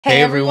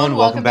Hey everyone,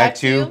 welcome back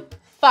to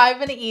 5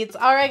 Minute Eats.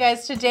 All right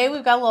guys, today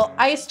we've got a little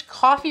iced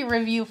coffee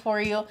review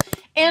for you,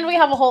 and we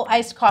have a whole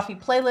iced coffee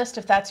playlist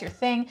if that's your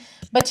thing.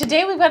 But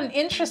today we've got an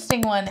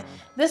interesting one.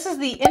 This is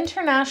the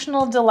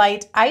International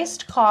Delight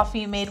iced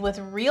coffee made with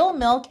real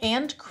milk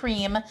and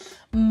cream,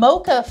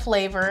 mocha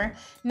flavor.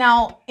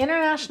 Now,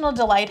 International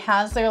Delight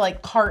has their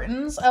like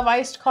cartons of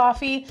iced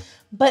coffee,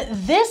 but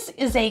this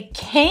is a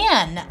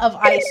can of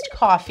iced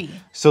coffee.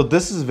 So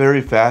this is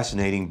very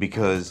fascinating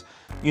because,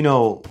 you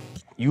know,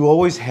 you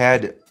always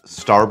had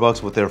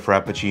Starbucks with their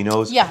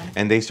Frappuccinos, yeah,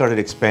 and they started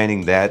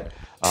expanding that,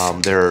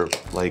 their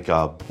like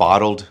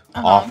bottled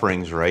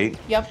offerings, right?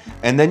 Yep.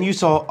 And then you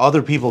saw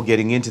other people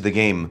getting into the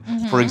game.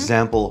 For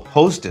example,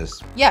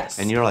 Hostess. Yes.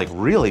 And you're like,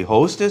 really,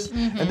 Hostess?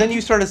 And then you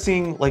started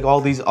seeing like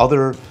all these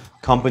other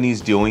companies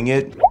doing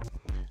it.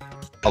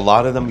 A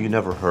lot of them you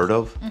never heard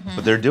of,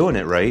 but they're doing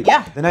it, right?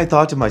 Yeah. Then I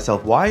thought to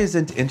myself, why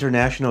isn't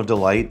International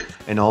Delight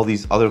and all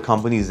these other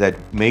companies that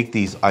make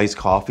these iced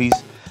coffees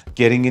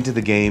getting into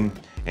the game?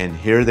 And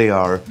here they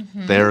are,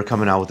 they're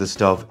coming out with this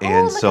stuff.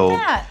 And look so, at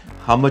that.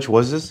 How much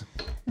was this?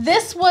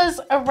 This was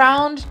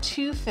around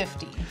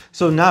 $2.50.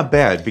 So not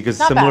bad, because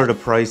Not similar bad.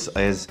 to price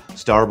as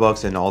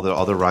Starbucks and all the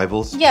other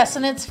rivals. Yes,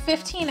 and it's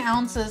 15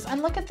 ounces.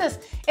 And look at this.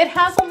 It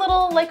has a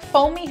little like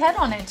foamy head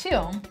on it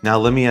too. Now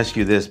let me ask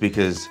you this,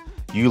 because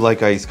you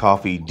like iced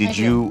coffee. Did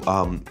you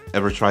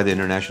ever try the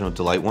International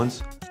Delight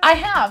ones? I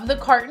have, the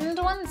cartoned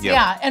ones, Yep.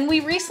 yeah. And we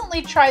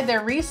recently tried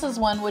their Reese's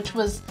one, which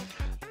was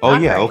Oh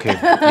not yeah, great. okay.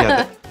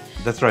 Yeah,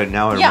 that's right.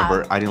 Now I Yeah.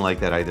 remember. I didn't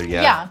like that either.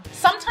 Yeah. Yeah.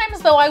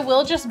 Sometimes though I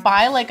will just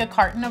buy like a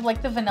carton of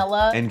like the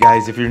vanilla. And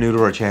guys, if you're new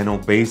to our channel,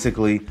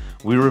 basically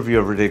we review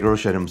everyday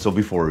grocery items. So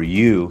before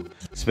you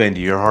spend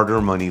your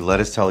hard-earned money, let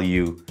us tell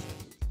you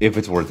if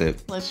it's worth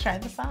it. Let's try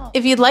this out.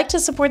 If you'd like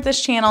to support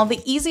this channel, the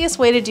easiest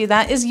way to do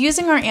that is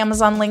using our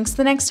Amazon links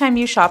the next time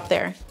you shop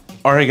there.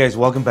 All right, guys,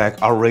 welcome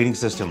back. Our rating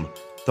system: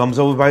 thumbs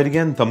up, we buy it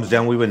again. Thumbs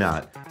down, we would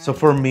not. So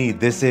for me,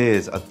 this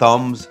is a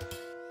thumbs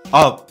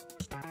up.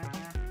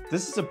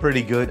 This is a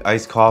pretty good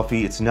iced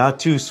coffee. It's not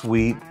too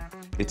sweet.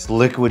 It's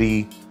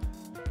liquidy.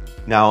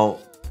 Now,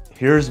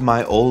 here's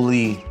my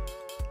only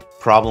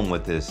problem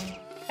with this.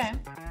 Okay.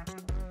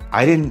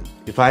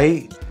 If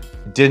I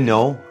didn't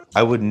know,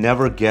 I would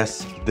never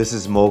guess this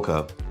is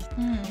mocha.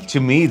 To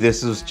me,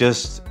 this is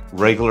just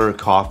regular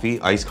coffee,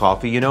 iced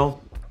coffee, you know?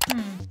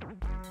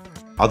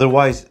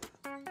 Otherwise,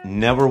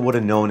 never would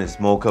have known it's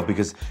mocha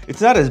because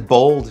it's not as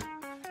bold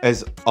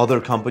as other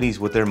companies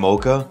with their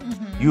mocha.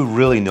 You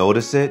really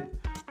notice it.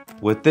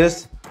 With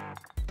this,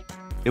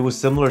 it was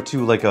similar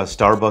to like a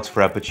Starbucks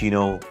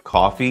Frappuccino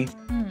coffee,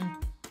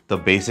 the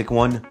basic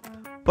one,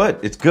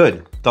 but it's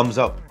good. Thumbs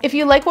up. If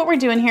you like what we're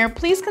doing here,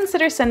 please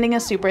consider sending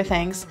us super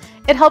thanks.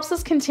 It helps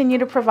us continue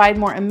to provide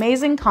more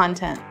amazing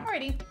content.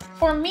 Alrighty.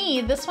 For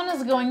me, this one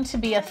is going to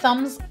be a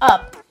thumbs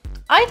up.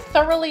 I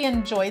thoroughly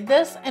enjoyed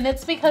this, and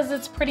it's because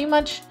it's pretty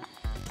much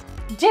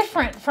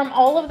different from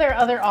all of their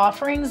other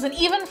offerings, and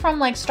even from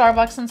like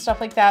Starbucks and stuff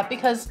like that,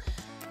 because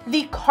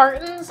the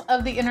cartons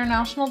of the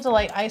International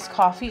Delight iced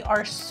coffee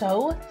are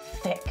so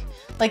thick.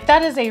 Like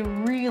that is a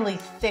really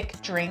thick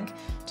drink,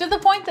 to the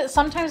point that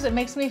sometimes it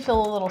makes me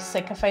feel a little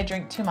sick if I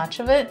drink too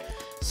much of it.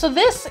 So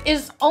this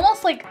is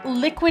almost like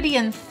liquidy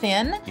and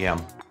thin. Yeah.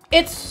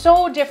 It's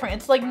so different.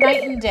 It's like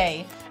night and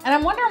day. And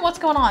I'm wondering what's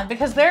going on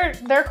because their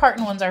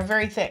carton ones are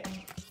very thick.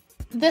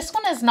 This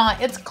one is not.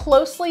 It's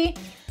closely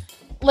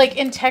like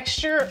in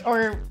texture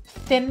or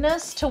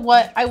thinness to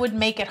what I would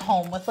make at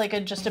home with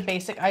like just a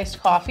basic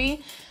iced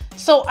coffee.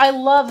 So I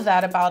love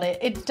that about it.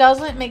 It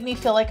doesn't make me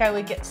feel like I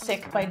would get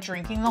sick by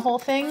drinking the whole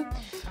thing.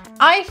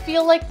 I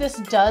feel like this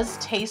does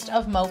taste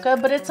of mocha,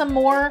 but it's a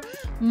more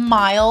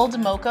mild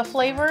mocha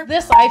flavor.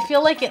 This, I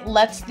feel like it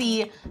lets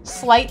the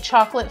slight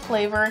chocolate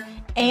flavor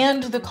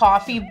and the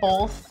coffee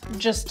both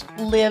just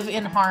live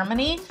in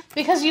harmony,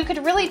 because you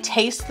could really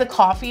taste the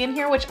coffee in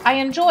here, which I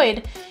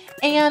enjoyed.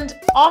 And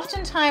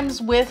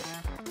oftentimes with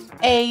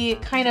a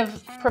kind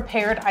of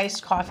prepared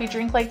iced coffee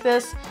drink like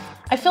this,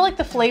 I feel like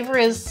the flavor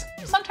is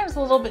sometimes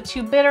a little bit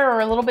too bitter or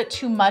a little bit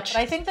too much.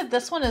 But I think that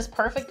this one is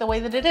perfect the way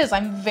that it is.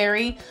 I'm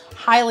very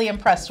highly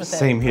impressed with it.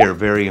 Same here,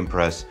 very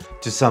impressed.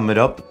 To sum it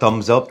up,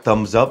 thumbs up,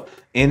 thumbs up.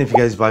 And if you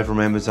guys buy from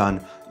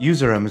Amazon,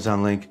 use our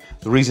Amazon link.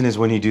 The reason is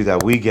when you do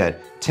that, we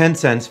get 10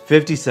 cents,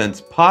 50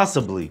 cents,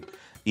 possibly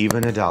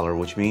even $1,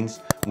 which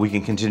means we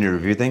can continue to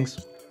review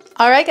things.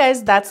 All right,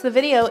 guys, that's the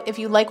video. If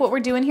you like what we're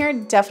doing here,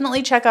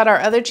 definitely check out our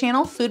other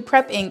channel, Food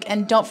Prep Inc.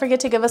 And don't forget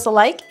to give us a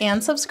like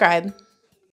and subscribe.